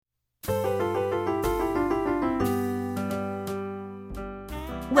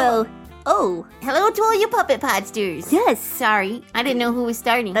Well, oh. Hello to all you puppet podsters. Yes. Sorry, I didn't know who was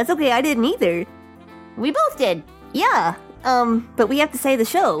starting. That's okay, I didn't either. We both did. Yeah, but we have to say the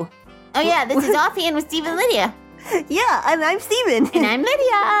show. Oh yeah, this is Offhand with Stephen Lydia. Yeah, and I'm Stephen. And I'm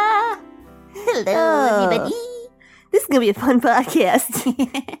Lydia. Hello, everybody. This is going to be a fun podcast.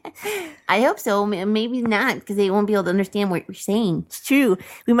 I hope so. Maybe not, because they won't be able to understand what you're saying. It's true.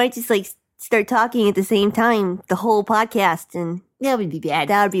 We might just, start talking at the same time, the whole podcast, and... That would be bad.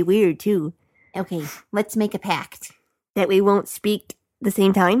 That would be weird, too. Okay, let's make a pact. That we won't speak the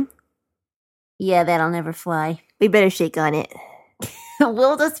same time? Yeah, that'll never fly. We better shake on it.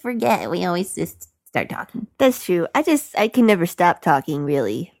 We'll just forget. We always just start talking. That's true. I can never stop talking,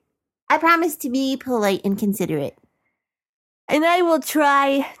 really. I promise to be polite and considerate. And I will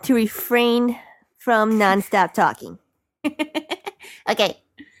try to refrain from nonstop talking. Okay.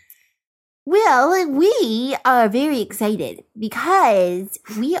 Well, we are very excited because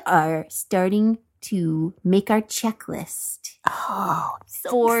we are starting to make our checklist. Oh, so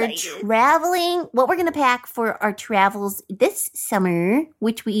for excited. Traveling. What we're going to pack for our travels this summer,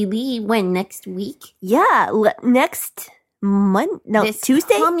 which we leave next week? Yeah, next month. No, this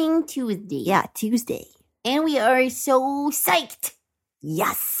Tuesday? Coming Tuesday. Yeah, Tuesday. And we are so psyched.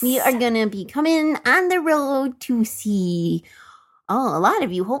 Yes. We are going to be coming on the road to see a lot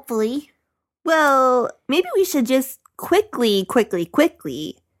of you, hopefully. Well, maybe we should just quickly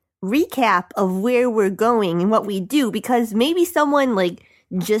recap of where we're going and what we do, because maybe someone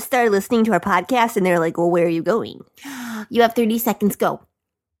just started listening to our podcast and they're like, well, where are you going? You have 30 seconds, go.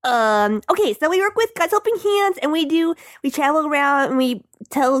 Okay, so we work with God's Helping Hands, and we travel around and we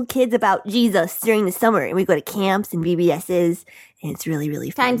tell kids about Jesus during the summer, and we go to camps and VBSs, and it's really, really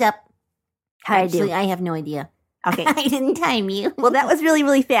fun. Time's up. Actually, I have no idea. Okay. I didn't time you. Well, that was really,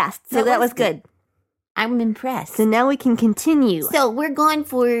 really fast, so that was good. I'm impressed. So now we can continue. So we're gone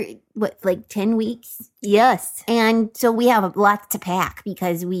for, 10 weeks? Yes. And so we have lots to pack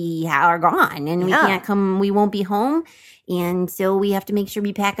because we are gone and we can't come, we won't be home. And so we have to make sure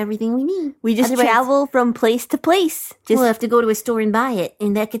we pack everything we need. We just travel from place to place. We'll have to go to a store and buy it,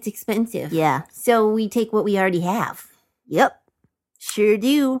 and that gets expensive. Yeah. So we take what we already have. Yep. Sure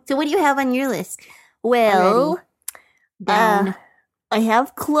do. So what do you have on your list? Well, down. I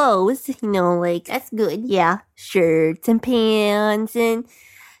have clothes, That's good. Yeah, shirts and pants and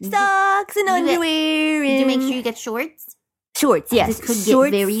socks and underwear. Did you make sure you get shorts? Shorts, yes. It could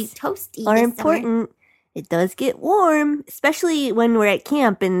shorts get very toasty. are this important. Summer. It does get warm, especially when we're at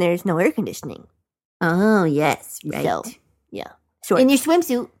camp and there's no air conditioning. Oh, yes, right. So, yeah. Shorts. In your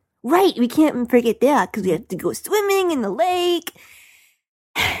swimsuit. Right, we can't forget that because we have to go swimming in the lake.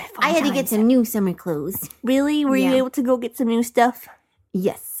 I had to get some new summer clothes. Really? Were you able to go get some new stuff?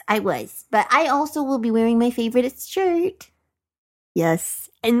 Yes, I was. But I also will be wearing my favorite shirt. Yes.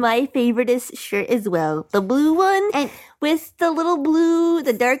 And my favorite shirt as well. The blue one with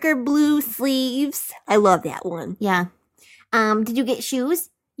the darker blue sleeves. I love that one. Yeah. Did you get shoes?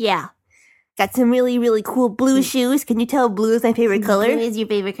 Yeah. Got some really, really cool blue shoes. Can you tell blue is my favorite color? Blue is your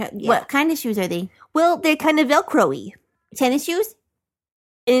favorite color. Yeah. What kind of shoes are they? Well, they're kind of Velcro-y. Tennis shoes?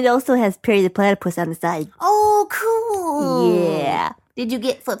 And it also has Perry the Platypus on the side. Oh, cool. Yeah. Did you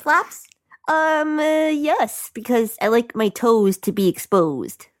get flip-flops? Yes, because I like my toes to be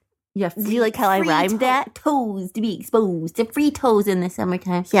exposed. Do you like how I rhymed that? Toes to be exposed. The free toes in the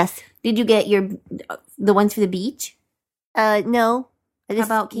summertime. Yes. Did you get the ones for the beach? No. I just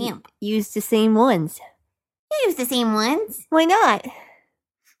How about camp? Use the same ones. You use the same ones. Why not? I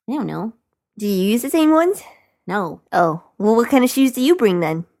don't know. Do you use the same ones? No. Oh, well, what kind of shoes do you bring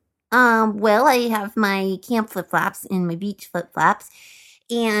then? Well, I have my camp flip-flops and my beach flip-flops.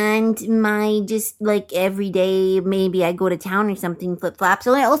 And my everyday, maybe I go to town or something, flip-flops.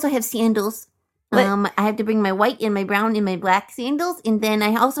 So I also have sandals. I have to bring my white and my brown and my black sandals. And then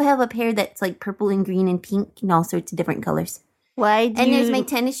I also have a pair that's purple and green and pink and all sorts of different colors. And there's my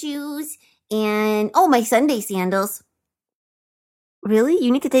tennis shoes and, my Sunday sandals. Really?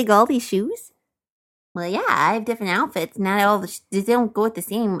 You need to take all these shoes? Well, yeah, I have different outfits. Not all they don't go with the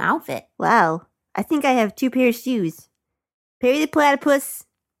same outfit. Wow. I think I have 2 pairs of shoes. Perry the Platypus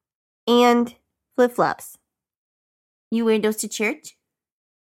and flip-flops. You wear those to church?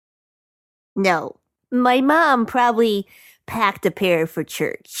 No. My mom probably packed a pair for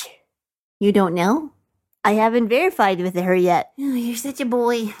church. You don't know? I haven't verified with her yet. Oh, you're such a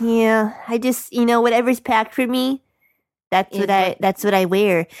boy. Yeah, I just, whatever's packed for me, that's what I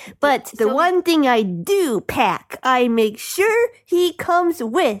wear. But the one thing I do pack, I make sure he comes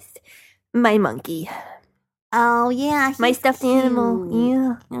with my monkey. Oh, yeah. My stuffed cute. animal.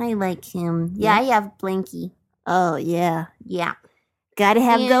 Yeah. I like him. Yeah, I have Blanky. Oh, yeah. Yeah. Gotta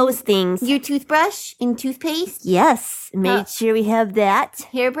have And those things. Your toothbrush and toothpaste? Yes, made sure we have that.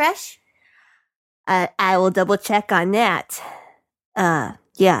 Hairbrush? I will double check on that.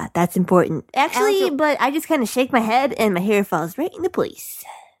 Yeah, that's important. Actually, but I just kind of shake my head and my hair falls right into place.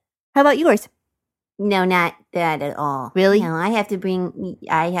 How about yours? No, not that at all. Really? No, I have to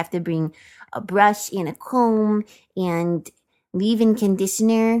bring a brush and a comb and leave-in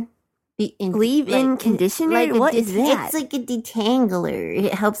conditioner. Leave-in conditioner? What is that? It's like a detangler.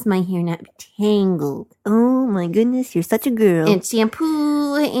 It helps my hair not be tangled. Oh my goodness, you're such a girl. And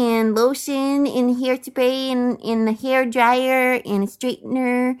shampoo and lotion and hairspray and a hair dryer and a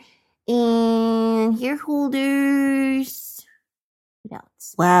straightener and hair holders. What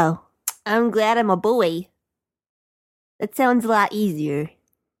else? Wow. I'm glad I'm a boy. That sounds a lot easier.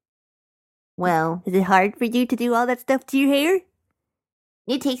 Well, is it hard for you to do all that stuff to your hair?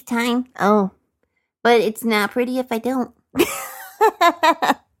 It takes time. Oh. But it's not pretty if I don't.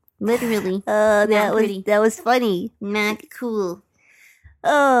 Literally. That was funny. Not cool.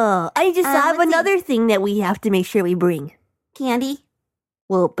 Oh, I just thought of another thing that we have to make sure we bring. Candy?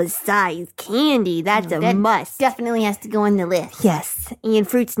 Well, besides candy, that's a must. Definitely has to go on the list. Yes, and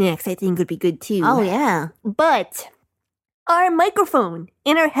fruit snacks I think would be good too. Oh, yeah. But our microphone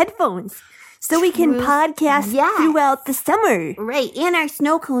and our headphones, so we can podcast throughout the summer. Right, and our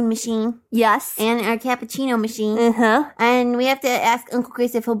snow cone machine. Yes. And our cappuccino machine. Uh-huh. And we have to ask Uncle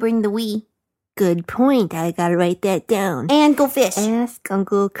Chris if he'll bring the Wii. Good point. I gotta write that down. And go fish. Ask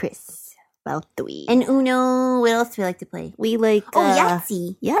Uncle Chris about the Wii. And Uno. What else do we like to play? We like...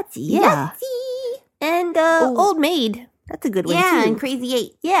 Yahtzee. Yahtzee, yeah. Yahtzee. And Old Maid. That's a good one, too. Yeah, and Crazy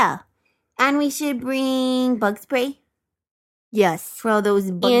 8. Yeah. And we should bring bug spray. Yes. For all those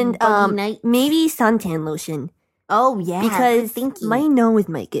buggy nights. Maybe suntan lotion. Oh, yeah. Because my nose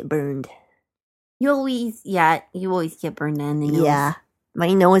might get burned. You always get burned on the nose. Yeah.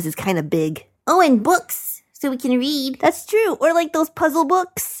 My nose is kind of big. Oh, and books. So we can read. That's true. Or like those puzzle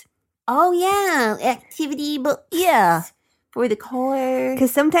books. Oh, yeah. Activity books. Yeah. For the car.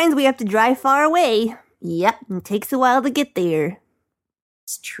 Because sometimes we have to drive far away. Yep. And it takes a while to get there.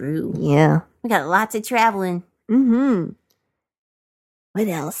 It's true. Yeah. We got lots of traveling. Mm-hmm. What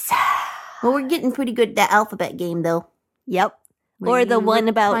else? Well, we're getting pretty good at that alphabet game, though. Yep. Or the one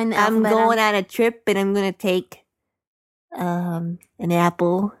about I'm going on a trip and I'm going to take an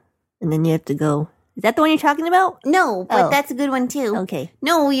apple and then you have to go. Is that the one you're talking about? No, but that's a good one too. Okay.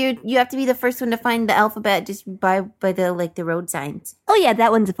 No, you have to be the first one to find the alphabet just by the road signs. Oh yeah,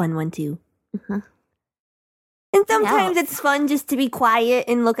 that one's a fun one too. Uh-huh. And sometimes it's fun just to be quiet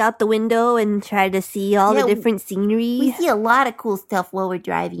and look out the window and try to see all the different scenery. We see a lot of cool stuff while we're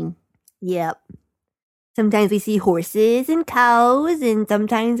driving. Yep. Sometimes we see horses and cows, and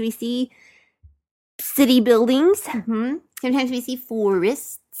sometimes we see city buildings. Mm-hmm. Sometimes we see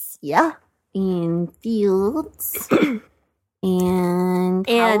forests. Yeah. And fields. and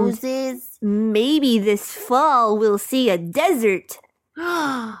houses. Maybe this fall we'll see a desert.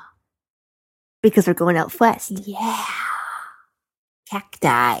 Because we're going out west. Yeah.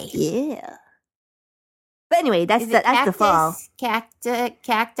 Cacti. Yeah. But anyway, that's the fall.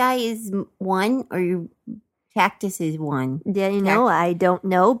 Cacti is one, or cactus is one? Yeah, I don't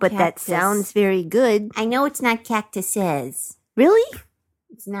know, but cactus. That sounds very good. I know it's not cactuses. Really?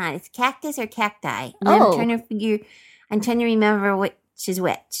 It's not. It's cactus or cacti. And I'm trying to remember which is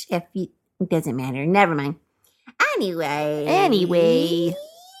which. It doesn't matter. Never mind. Anyway.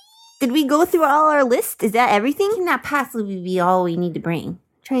 Did we go through all our list? Is that everything? Cannot possibly be all we need to bring. I'm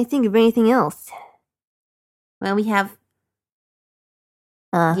trying to think of anything else. Well, we have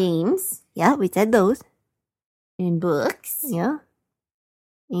games. Yeah, we said those. And books. Yeah.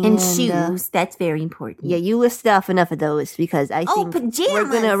 And shoes. That's very important. Yeah, you listed off enough of those because I think pajamas. We're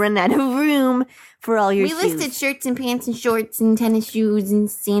going to run out of room for all your shoes. We listed shirts and pants and shorts and tennis shoes and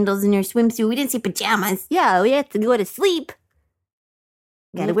sandals and your swimsuit. We didn't say pajamas. Yeah, we have to go to sleep.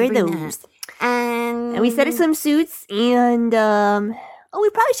 Gotta wear those. And we said swimsuits and, we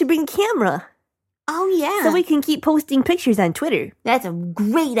probably should bring a camera. Oh, yeah. So we can keep posting pictures on Twitter. That's a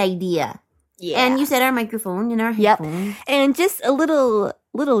great idea. Yeah. And you said our microphone and our headphones. Yep. And just a little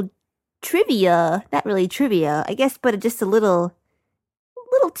trivia, not really trivia, I guess, but just a little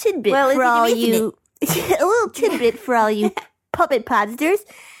tidbit for all you, a little tidbit for all you puppet podsters.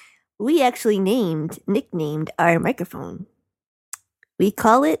 We actually nicknamed our microphone. We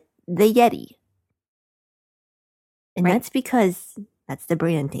call it the Yeti. And that's because that's the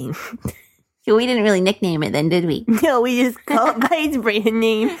brand name. So we didn't really nickname it then, did we? No, we just call it by its brand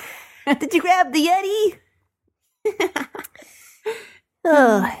name. Did you grab the Yeti?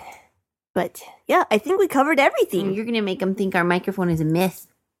 Oh. But, yeah, I think we covered everything. And you're going to make them think our microphone is a myth.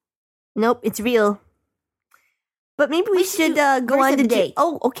 Nope, it's real. But maybe we should go on to day.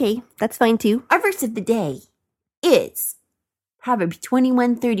 Oh, okay. That's fine, too. Our verse of the day is Proverbs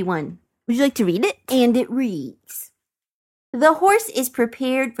 21:31. Would you like to read it? And it reads, "The horse is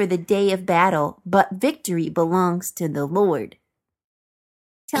prepared for the day of battle, but victory belongs to the Lord."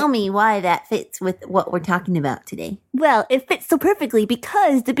 Tell me why that fits with what we're talking about today. Well, it fits so perfectly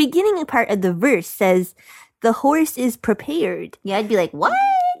because the beginning part of the verse says, the horse is prepared. Yeah, I'd be like, what?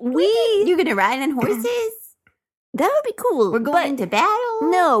 You're going to ride on horses? That would be cool. We're going into battle?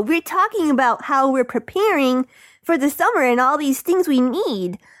 No, we're talking about how we're preparing for the summer and all these things we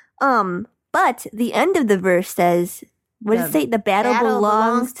need. But the end of the verse says, what does it say? The battle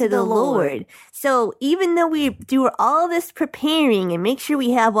belongs to the Lord. So even though we do all this preparing and make sure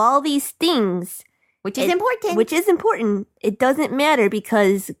we have all these things, which is important, it doesn't matter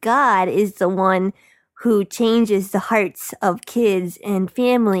because God is the one who changes the hearts of kids and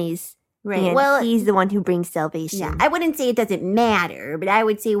families. Right. And well, he's the one who brings salvation. Yeah, I wouldn't say it doesn't matter, but I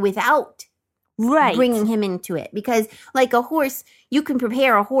would say without bringing him into it. Because like a horse, you can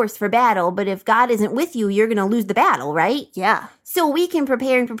prepare a horse for battle, but if God isn't with you, you're going to lose the battle, right? Yeah. So we can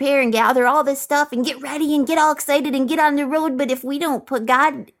prepare and gather all this stuff and get ready and get all excited and get on the road. But if we don't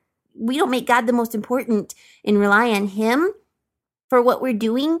make God the most important and rely on him for what we're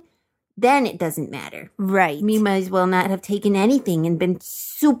doing, then it doesn't matter. Right. We might as well not have taken anything and been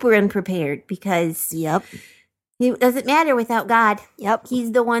super unprepared because it doesn't matter without God. Yep.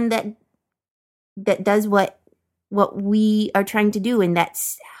 He's the one that does what we are trying to do, and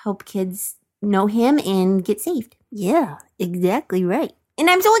that's help kids know him and get saved. Yeah, exactly right. And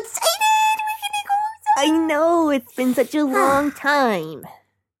I'm so excited! We're gonna go! I know, it's been such a long time.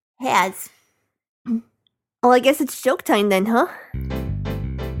 Has. Well, I guess it's joke time then, huh?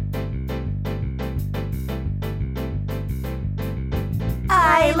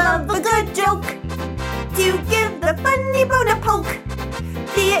 I love a good joke to give the funny bone a poke.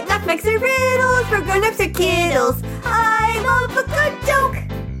 Be it knockbacks or riddles for grown-ups or kiddles. I love a good joke.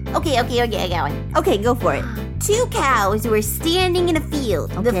 Okay, I got one. Okay, go for it. 2 cows were standing in a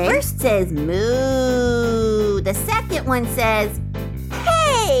field. Okay. The first says moo. The second one says,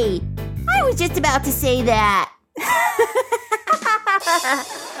 hey, I was just about to say that.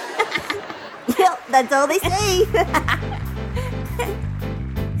 Yep, that's all they say.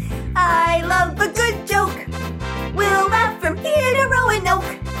 I love a good joke. We'll laugh from here to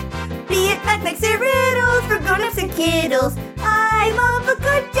Roanoke. Be it knockbacks or riddles for grown-ups and kiddles. I love a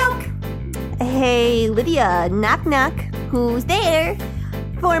good joke. Hey, Lydia, knock knock. Who's there?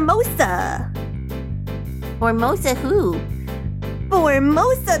 Formosa. Formosa who?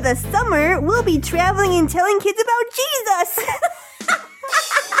 Formosa the summer, we'll be traveling and telling kids about Jesus.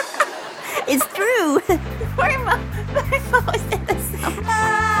 It's true. Formosa the summer.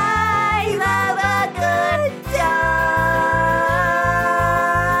 I love a good joke.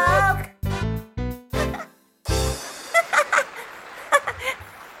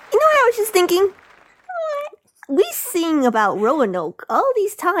 You know what I was just thinking? We sing about Roanoke all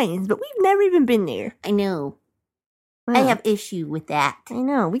these times, but we've never even been there. I know. Wow. I have issue with that. I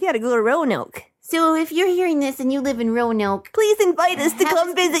know. We gotta go to Roanoke. So if you're hearing this and you live in Roanoke, please invite us to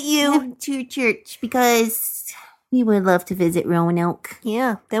come visit you. Come to your church because we would love to visit Roanoke.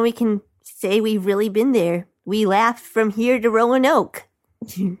 Yeah, then we can say we've really been there. We laughed from here to Roanoke.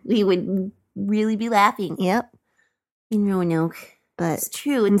 We would really be laughing. Yep. In Roanoke. But it's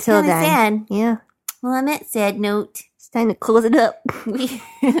true. It's until then, sad. Yeah. Well, on that sad note, it's time to close it up. We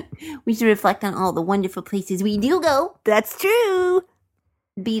should reflect on all the wonderful places we do go. That's true.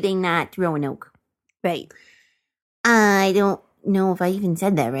 Be they not Roanoke. Right. I don't know if I even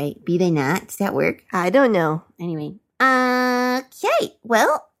said that right. Be they not? Does that work? I don't know. Anyway. Okay.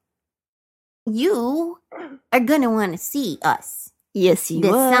 Well, you are going to want to see us. Yes, you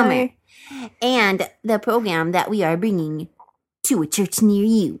this are. Summer. And the program that we are bringing to a church near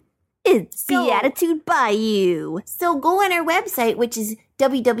you. It's Beatitude Bayou. So go on our website, which is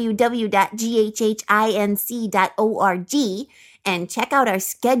www.ghhinc.org, and check out our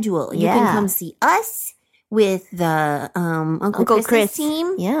schedule. You can come see us with the Uncle Chris's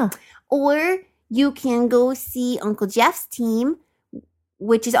team. Yeah. Or you can go see Uncle Jeff's team,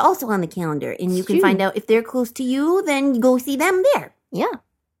 which is also on the calendar. And you can find out if they're close to you, then go see them there. Yeah.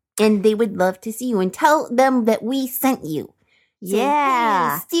 And they would love to see you. And tell them that we sent you.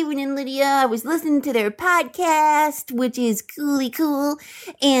 Yeah. Hey, Stephen and Lydia, I was listening to their podcast, which is cool.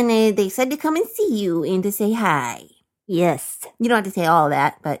 And they said to come and see you and to say hi. Yes. You don't have to say all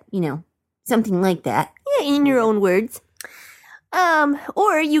that, but, something like that. Yeah, in your own words.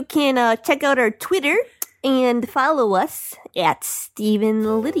 Or you can check out our Twitter and follow us at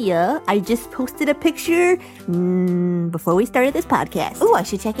Stephen Lydia. I just posted a picture before we started this podcast. Oh, I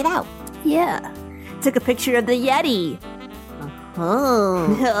should check it out. Yeah. Took a picture of the Yeti.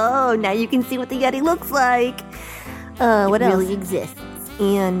 Oh, now you can see what the Yeti looks like. What else? Really exists.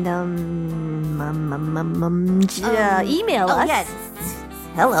 And email us. Yes.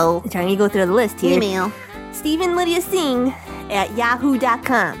 Hello. I'm trying to go through the list here. Email.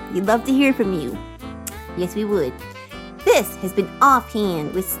 StephenLydiaSing@yahoo.com. We'd love to hear from you. Yes, we would. This has been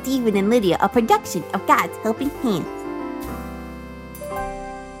Offhand with Stephen and Lydia, a production of God's Helping Hands.